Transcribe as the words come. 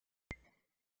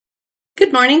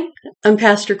Good morning. I'm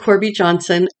Pastor Corby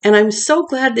Johnson, and I'm so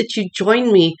glad that you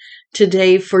joined me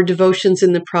today for Devotions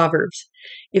in the Proverbs.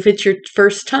 If it's your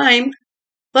first time,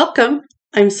 welcome.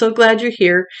 I'm so glad you're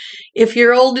here. If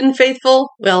you're old and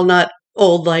faithful, well, not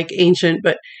old like ancient,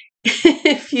 but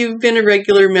if you've been a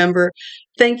regular member,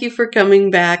 thank you for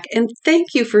coming back, and thank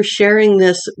you for sharing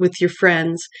this with your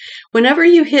friends. Whenever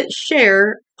you hit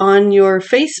share on your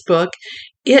Facebook,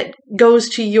 it goes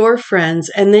to your friends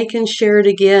and they can share it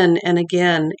again and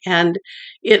again. And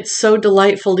it's so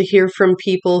delightful to hear from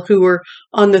people who were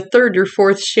on the third or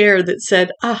fourth share that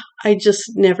said, I just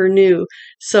never knew.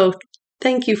 So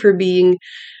thank you for being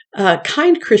a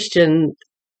kind Christian,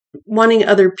 wanting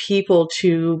other people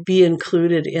to be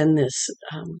included in this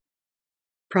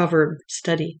proverb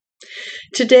study.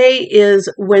 Today is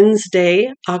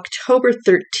Wednesday, October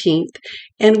 13th,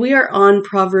 and we are on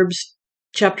Proverbs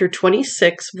chapter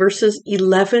 26, verses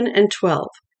 11 and 12.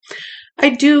 I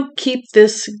do keep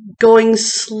this going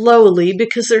slowly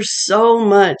because there's so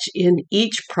much in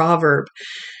each proverb.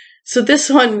 So this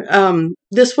one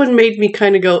made me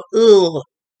kind of go, ugh,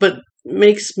 but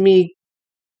makes me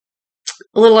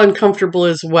a little uncomfortable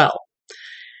as well.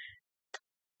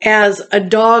 As a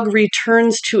dog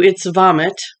returns to its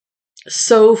vomit,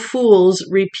 so fools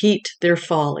repeat their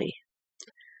folly.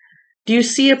 Do you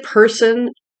see a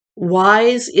person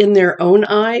wise in their own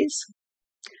eyes?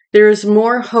 There is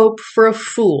more hope for a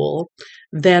fool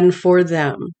than for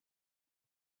them.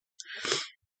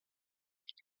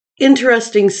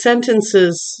 Interesting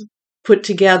sentences put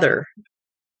together.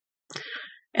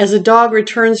 As a dog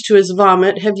returns to his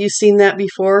vomit, have you seen that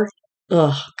before?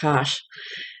 Oh, gosh.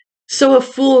 So a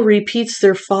fool repeats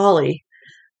their folly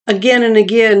again and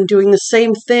again, doing the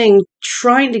same thing,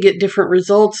 trying to get different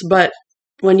results, but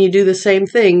when you do the same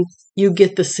thing, you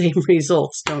get the same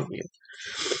results, don't you?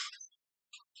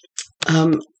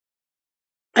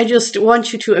 I just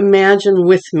want you to imagine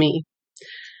with me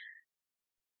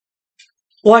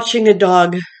watching a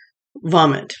dog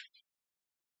vomit.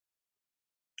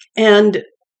 And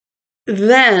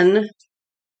then,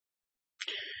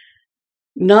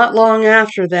 not long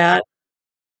after that,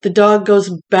 the dog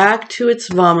goes back to its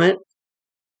vomit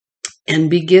and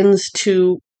begins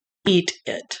to eat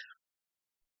it.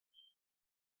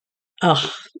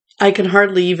 Ugh, I can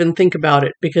hardly even think about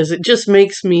it because it just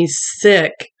makes me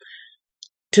sick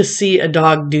to see a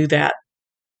dog do that.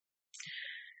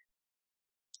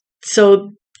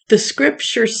 So the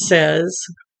scripture says,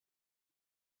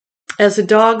 as a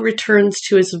dog returns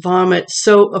to his vomit,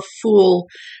 so a fool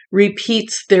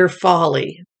repeats their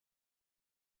folly.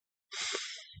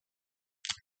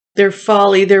 Their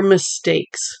folly, their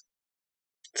mistakes.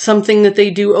 Something that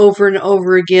they do over and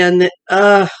over again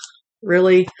that,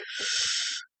 really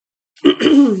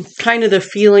kind of the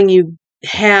feeling you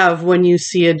have when you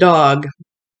see a dog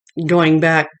going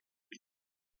back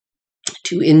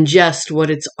to ingest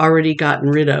what it's already gotten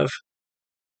rid of.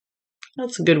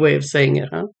 That's a good way of saying it,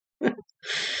 huh?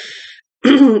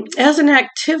 As an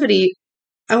activity,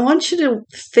 I want you to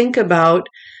think about,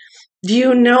 do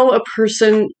you know a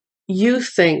person you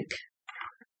think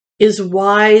is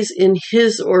wise in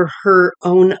his or her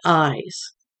own eyes?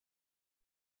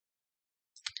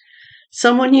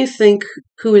 Someone you think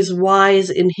who is wise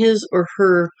in his or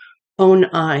her own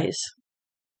eyes.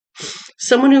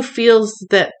 Someone who feels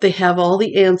that they have all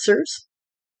the answers.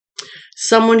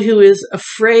 Someone who is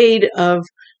afraid of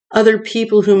other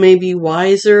people who may be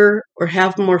wiser or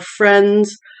have more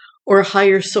friends or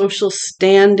higher social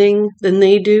standing than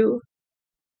they do.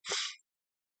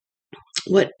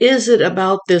 What is it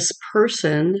about this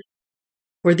person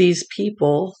or these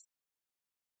people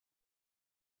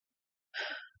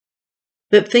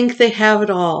that think they have it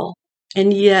all,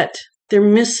 and yet they're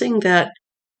missing that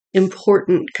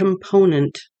important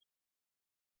component?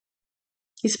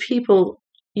 These people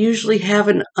usually have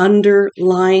an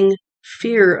underlying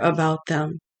fear about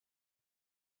them.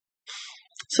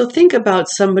 So think about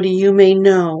somebody you may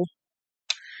know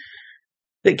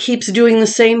that keeps doing the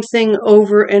same thing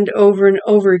over and over and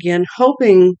over again,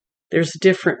 hoping there's a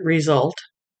different result,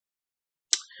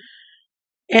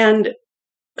 and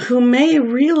who may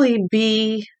really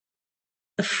be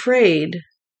afraid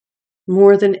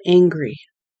more than angry.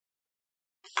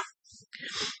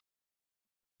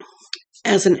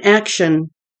 As an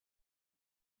action,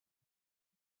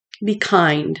 be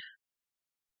kind,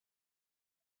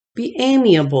 be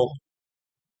amiable,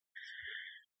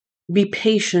 be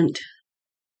patient.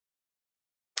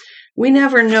 We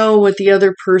never know what the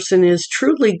other person is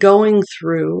truly going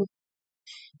through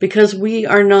because we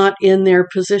are not in their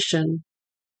position.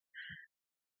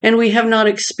 And we have not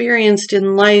experienced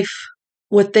in life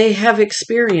what they have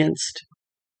experienced.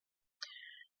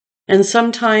 And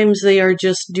sometimes they are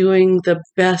just doing the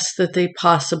best that they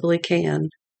possibly can.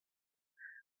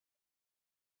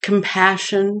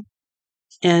 Compassion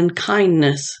and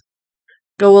kindness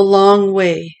go a long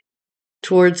way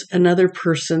towards another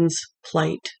person's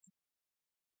plight.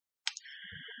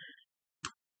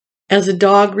 As a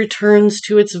dog returns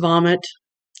to its vomit,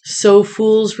 so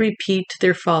fools repeat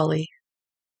their folly.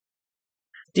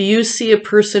 Do you see a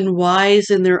person wise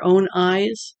in their own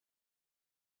eyes?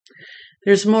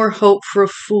 There's more hope for a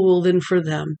fool than for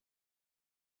them.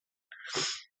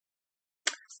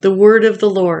 The word of the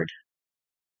Lord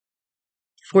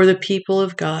for the people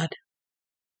of God.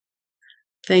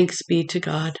 Thanks be to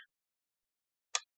God.